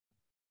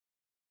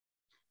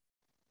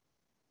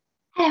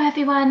Hello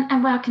everyone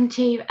and welcome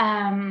to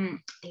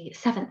the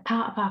 7th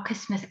part of our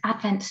Christmas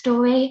Advent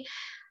story.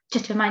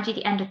 Just to remind you,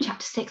 the end of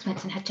chapter 6,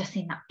 Winston had just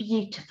seen that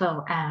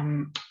beautiful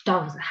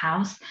doll's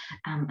house,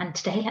 and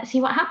today let's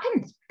see what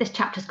happens. This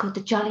chapter is called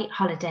The Jolly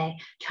Holiday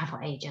Travel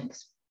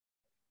Agents.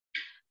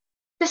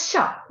 The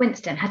shop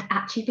Winston had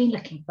actually been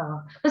looking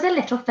for was a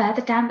little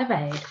further down the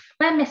road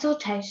where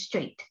Mistletoe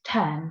Street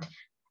turned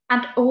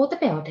and all the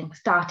buildings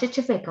started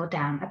to wriggle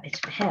down a bit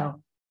of a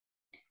hill.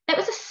 It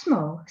was a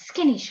small,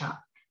 skinny shop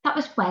that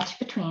was wedged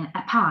between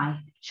a pie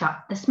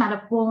shop. The smell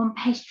of warm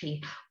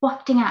pastry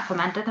wafting out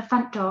from under the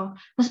front door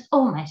was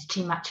almost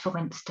too much for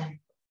Winston,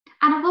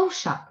 and a wool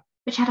shop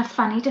which had a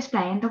funny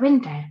display in the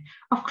window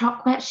of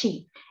clockwork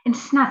sheep in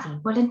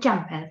snazzy woolen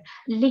jumpers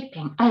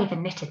leaping over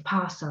knitted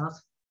parcels.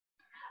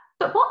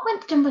 But what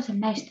Winston was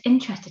most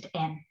interested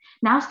in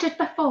now stood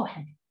before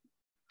him,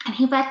 and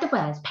he read the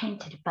words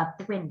painted above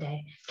the window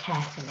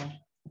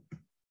carefully.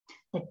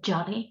 The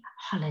Jolly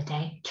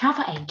Holiday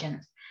Travel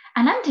Agents.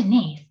 And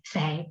underneath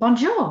say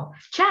bonjour,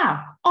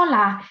 ciao,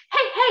 hola,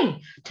 hey,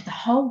 hey, to the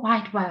whole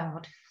wide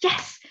world.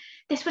 Yes,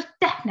 this was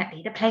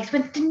definitely the place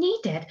Winston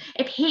needed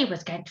if he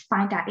was going to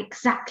find out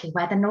exactly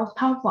where the North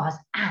Pole was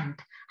and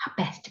how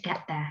best to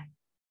get there.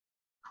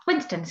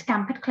 Winston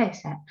scampered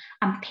closer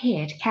and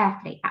peered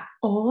carefully at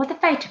all the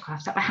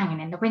photographs that were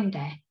hanging in the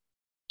window.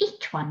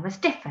 Each one was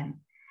different,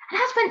 and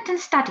as Winston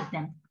studied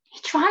them, he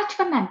tried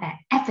to remember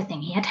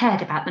everything he had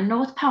heard about the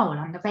North Pole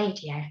on the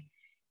radio.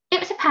 It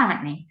was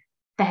apparently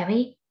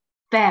very,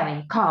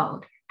 very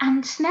cold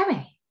and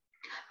snowy.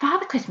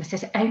 Father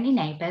Christmas's only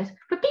neighbours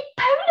would be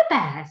polar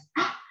bears.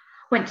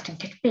 Winston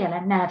could feel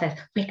a nervous,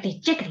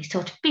 wiggly-jiggly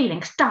sort of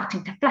feeling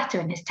starting to flutter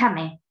in his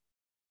tummy.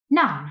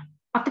 None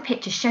of the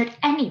pictures showed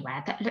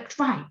anywhere that looked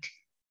right.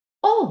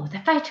 All the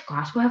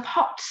photographs were of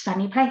hot,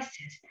 sunny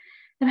places.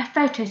 There were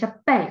photos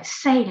of boats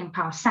sailing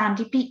past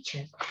sandy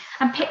beaches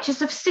and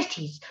pictures of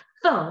cities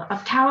full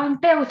of towering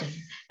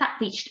buildings that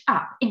reached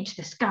up into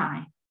the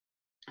sky.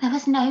 There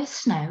was no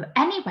snow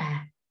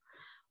anywhere.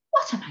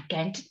 What am I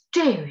going to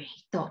do? He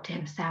thought to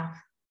himself.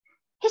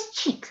 His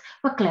cheeks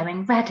were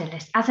glowing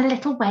redolent as a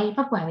little wave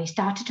of worry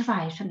started to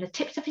rise from the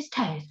tips of his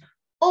toes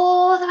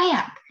all the way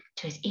up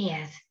to his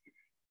ears.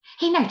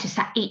 He noticed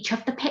that each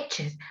of the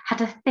pictures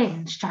had a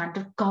thin strand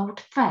of gold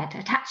thread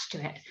attached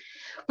to it,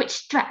 which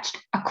stretched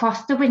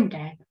across the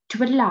window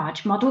to a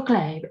large model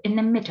globe in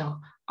the middle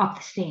of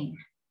the scene.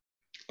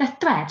 The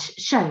threads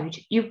showed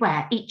you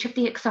where each of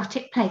the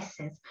exotic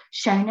places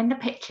shown in the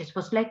pictures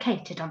was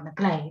located on the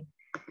globe.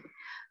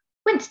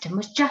 Winston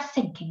was just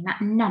thinking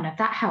that none of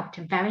that helped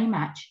him very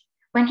much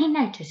when he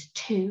noticed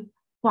two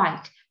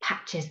white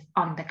patches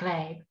on the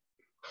globe,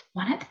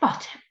 one at the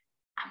bottom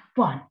and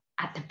one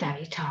at the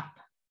very top.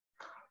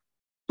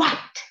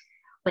 White,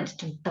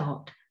 Winston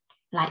thought,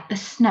 like the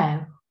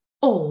snow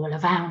all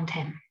around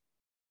him.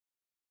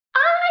 I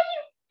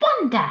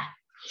wonder,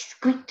 he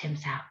squeaked to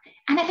himself,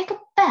 and a little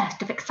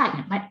burst of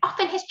excitement went off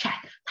in his chest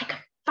like a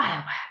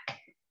firework.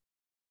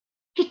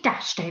 He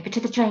dashed over to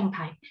the drain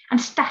pipe and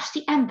stashed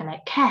the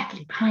envelope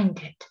carefully behind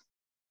it.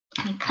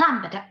 And he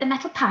clambered up the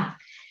metal pipe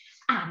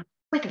and,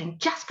 wiggling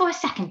just for a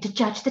second to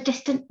judge the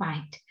distant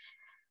white,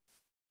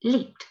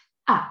 leaped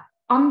up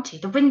onto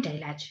the window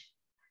ledge.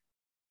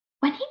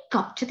 When he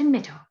got to the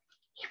middle,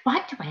 he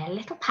wiped away a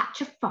little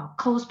patch of fog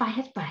caused by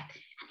his breath,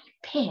 and he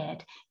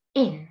peered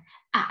in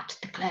at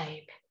the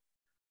globe.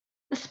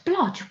 The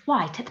splodge of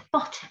white at the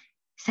bottom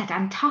said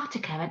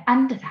Antarctica, and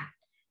under that,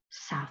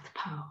 South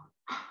Pole.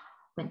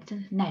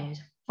 Winston's nose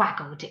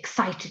waggled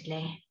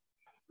excitedly.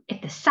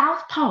 If the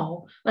South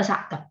Pole was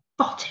at the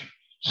bottom,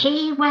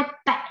 he would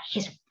bet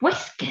his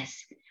whiskers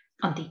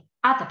on the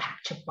other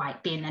patch of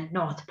white being the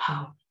North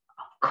Pole.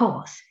 Of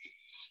course,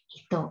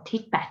 he thought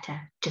he'd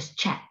better just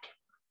check.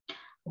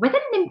 With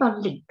a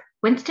nimble leap,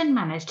 Winston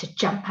managed to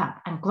jump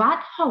up and grab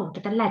hold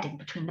of the leading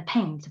between the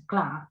panes of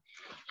glass.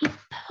 He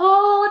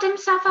pulled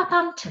himself up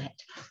onto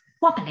it,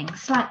 wobbling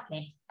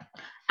slightly,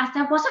 as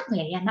there wasn't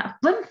really enough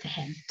room for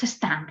him to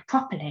stand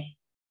properly.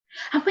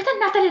 And with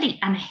another leap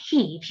and a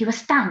heave, he was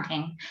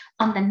standing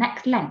on the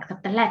next length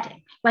of the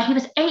leading, where he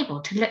was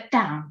able to look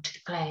down to the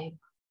globe.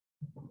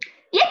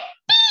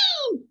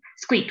 Yippee!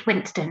 Squeaked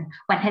Winston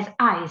when his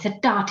eyes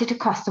had darted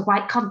across the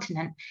white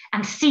continent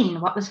and seen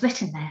what was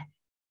written there.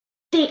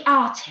 The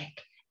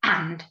Arctic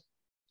and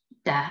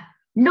the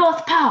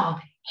North Pole.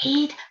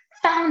 He'd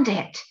found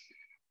it.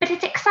 But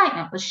his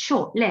excitement was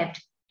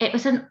short-lived. It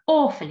was an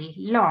awfully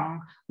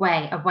long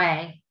way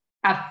away,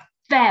 a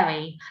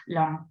very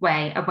long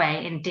way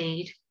away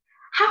indeed.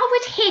 How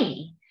would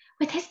he,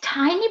 with his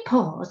tiny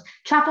paws,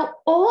 travel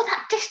all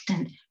that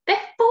distance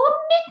before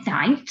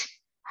midnight?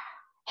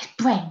 His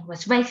brain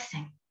was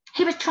racing.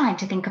 He was trying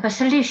to think of a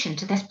solution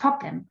to this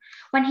problem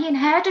when he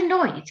heard a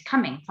noise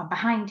coming from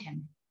behind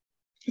him.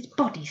 His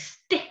body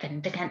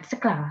stiffened against the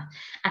glass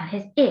and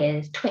his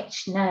ears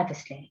twitched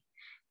nervously.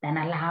 Then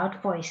a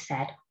loud voice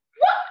said,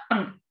 "What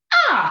on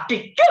earth do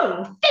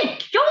you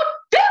think you're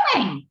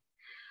doing?"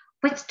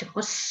 Winston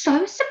was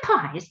so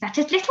surprised that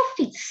his little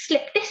feet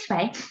slipped this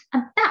way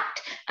and that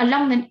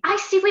along the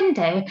icy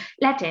window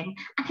leading,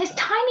 and his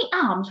tiny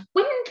arms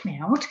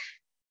windmilled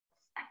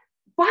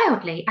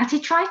wildly as he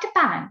tried to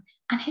bang,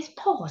 and his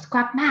paws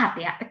grabbed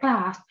madly at the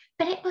glass,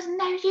 but it was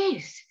no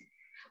use.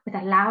 With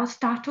a loud,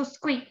 startled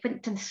squeak,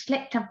 Wintle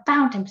slipped and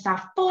found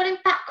himself falling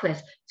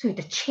backwards through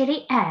the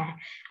chilly air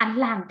and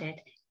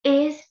landed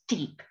ears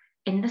deep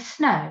in the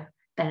snow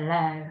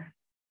below.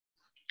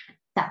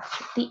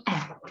 That's the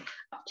end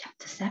of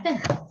chapter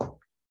 7.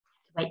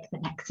 Wait for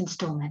the next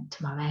instalment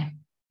tomorrow.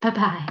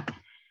 Bye-bye.